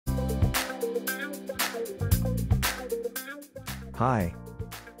Hi!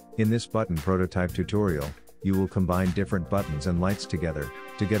 In this button prototype tutorial, you will combine different buttons and lights together,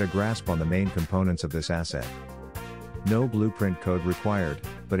 to get a grasp on the main components of this asset. No blueprint code required,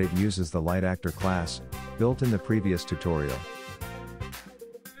 but it uses the light actor class, built in the previous tutorial.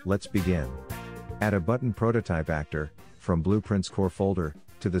 Let's begin. Add a button prototype actor, from Blueprints core folder,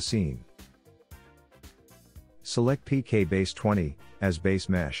 to the scene. Select PK Base 20, as base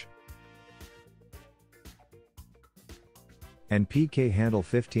mesh. And PK Handle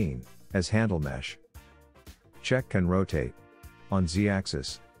 15, as handle mesh. Check Can Rotate. On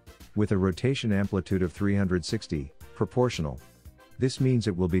Z-axis. With a rotation amplitude of 360, proportional. This means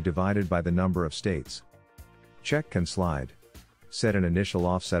it will be divided by the number of states. Check Can Slide. Set an initial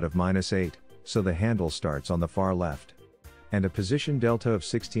offset of -8, so the handle starts on the far left. And a position delta of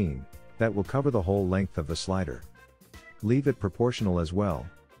 16, that will cover the whole length of the slider. Leave it proportional as well.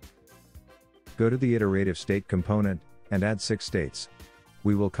 Go to the iterative state component, and add 6 states.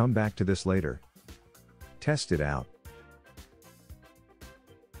 We will come back to this later. Test it out.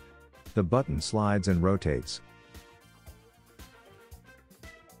 The button slides and rotates.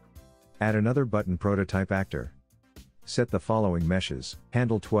 Add another button prototype actor. Set the following meshes,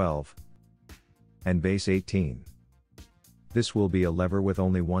 handle 12 and base 18. This will be a lever with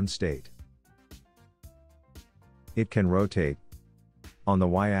only one state. It can rotate on the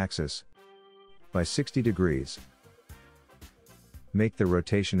y-axis by 60 degrees. Make the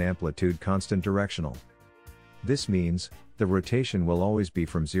rotation amplitude constant directional. This means, the rotation will always be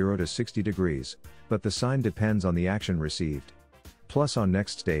from 0 to 60 degrees, but the sign depends on the action received. Plus on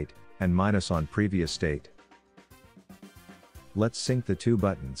next state, and minus on previous state. Let's sync the two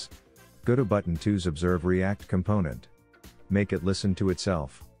buttons. Go to button 2's Observe React component. Make it listen to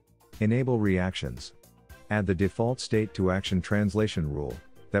itself. Enable reactions. Add the default state to action translation rule,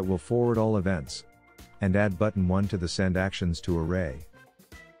 that will forward all events. And add button 1 to the send actions to array.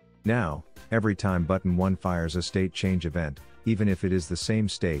 Now, every time button 1 fires a state change event, even if it is the same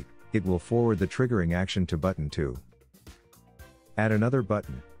state, it will forward the triggering action to button 2. Add another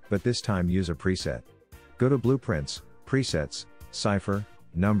button, but this time use a preset. Go to Blueprints, Presets, Cipher,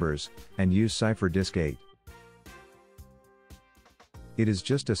 Numbers, and use Cipher Disk 8. It is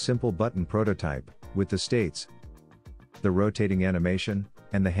just a simple button prototype, with the states, the rotating animation,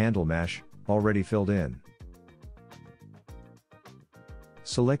 and the handle mesh, already filled in.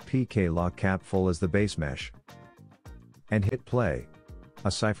 Select PK Lock Cap Full as the base mesh. And hit play.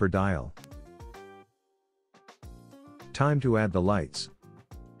 A cipher dial. Time to add the lights.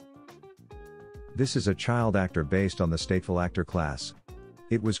 This is a child actor based on the stateful actor class.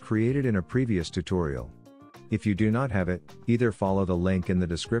 It was created in a previous tutorial. If you do not have it, either follow the link in the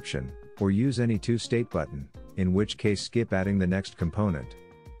description, or use any 2-state button, in which case skip adding the next component.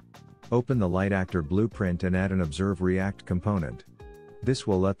 Open the light actor blueprint and add an Observe React component. This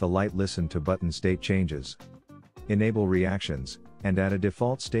will let the light listen to button state changes. Enable reactions, and add a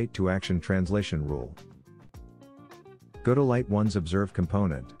default state to action translation rule. Go to Light 1's Observe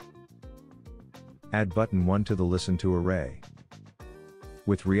component. Add button 1 to the Listen to array.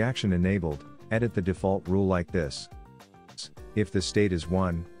 With reaction enabled, edit the default rule like this. If the state is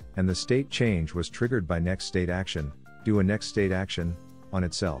 1, and the state change was triggered by next state action, do a next state action, on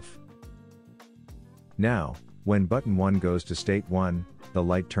itself. Now, when button 1 goes to state 1, the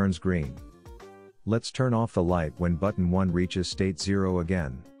light turns green. Let's turn off the light when button 1 reaches state 0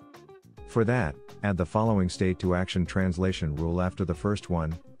 again. For that, add the following state to action translation rule after the first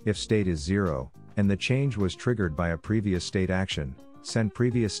one. If state is 0, and the change was triggered by a previous state action, send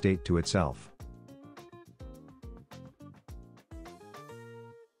previous state to itself.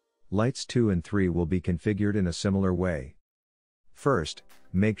 Lights 2 and 3 will be configured in a similar way. First,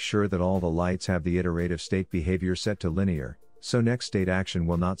 make sure that all the lights have the iterative state behavior set to linear, so next state action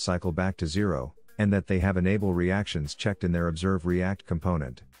will not cycle back to 0, and that they have enable reactions checked in their Observe React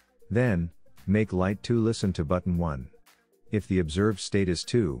component. Then, make light 2 listen to button 1. If the observed state is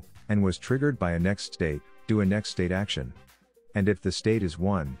 2, and was triggered by a next state, do a next state action. And if the state is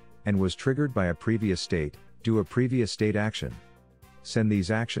 1, and was triggered by a previous state, do a previous state action. Send these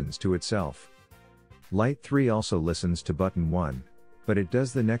actions to itself. Light 3 also listens to button 1, but it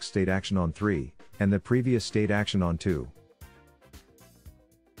does the next state action on 3, and the previous state action on 2.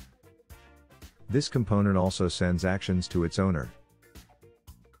 This component also sends actions to its owner.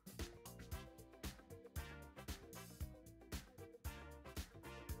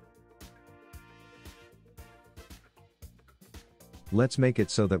 Let's make it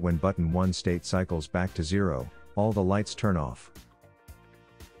so that when button 1 state cycles back to 0, all the lights turn off.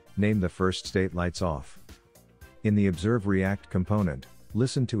 Name the first state lights off. In the Observe React component,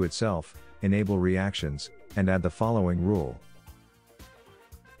 listen to itself, enable reactions, and add the following rule.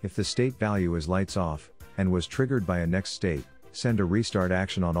 If the state value is lights off, and was triggered by a next state, send a restart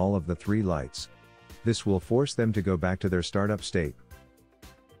action on all of the 3 lights. This will force them to go back to their startup state.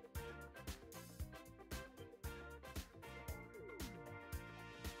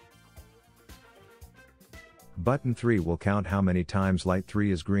 Button 3 will count how many times light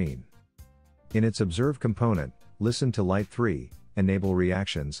 3 is green. In its observe component, listen to light 3, enable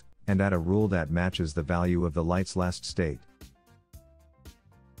reactions, and add a rule that matches the value of the light's last state.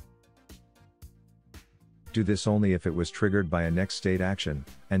 Do this only if it was triggered by a next state action,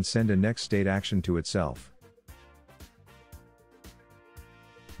 and send a next state action to itself.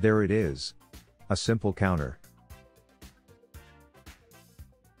 There it is. A simple counter.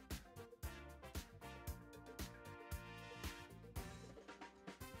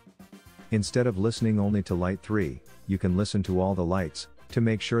 Instead of listening only to light 3, you can listen to all the lights, to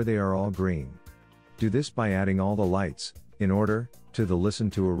make sure they are all green. Do this by adding all the lights, in order, to the listen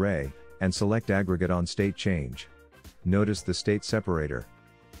to array, and select aggregate on state change. Notice the state separator.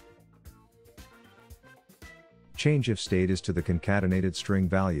 Change if state is to the concatenated string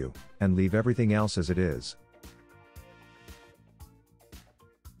value, and leave everything else as it is.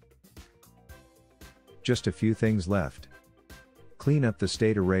 Just a few things left. Clean up the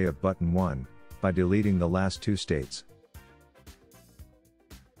state array of button 1, by deleting the last 2 states.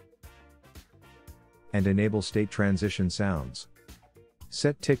 And enable state transition sounds.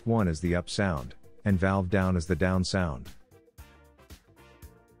 Set tick 1 as the up sound, and valve down as the down sound.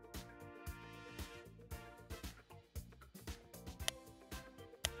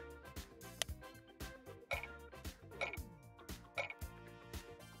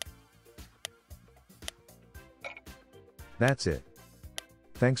 That's it.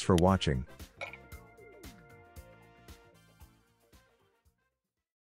 Thanks for watching.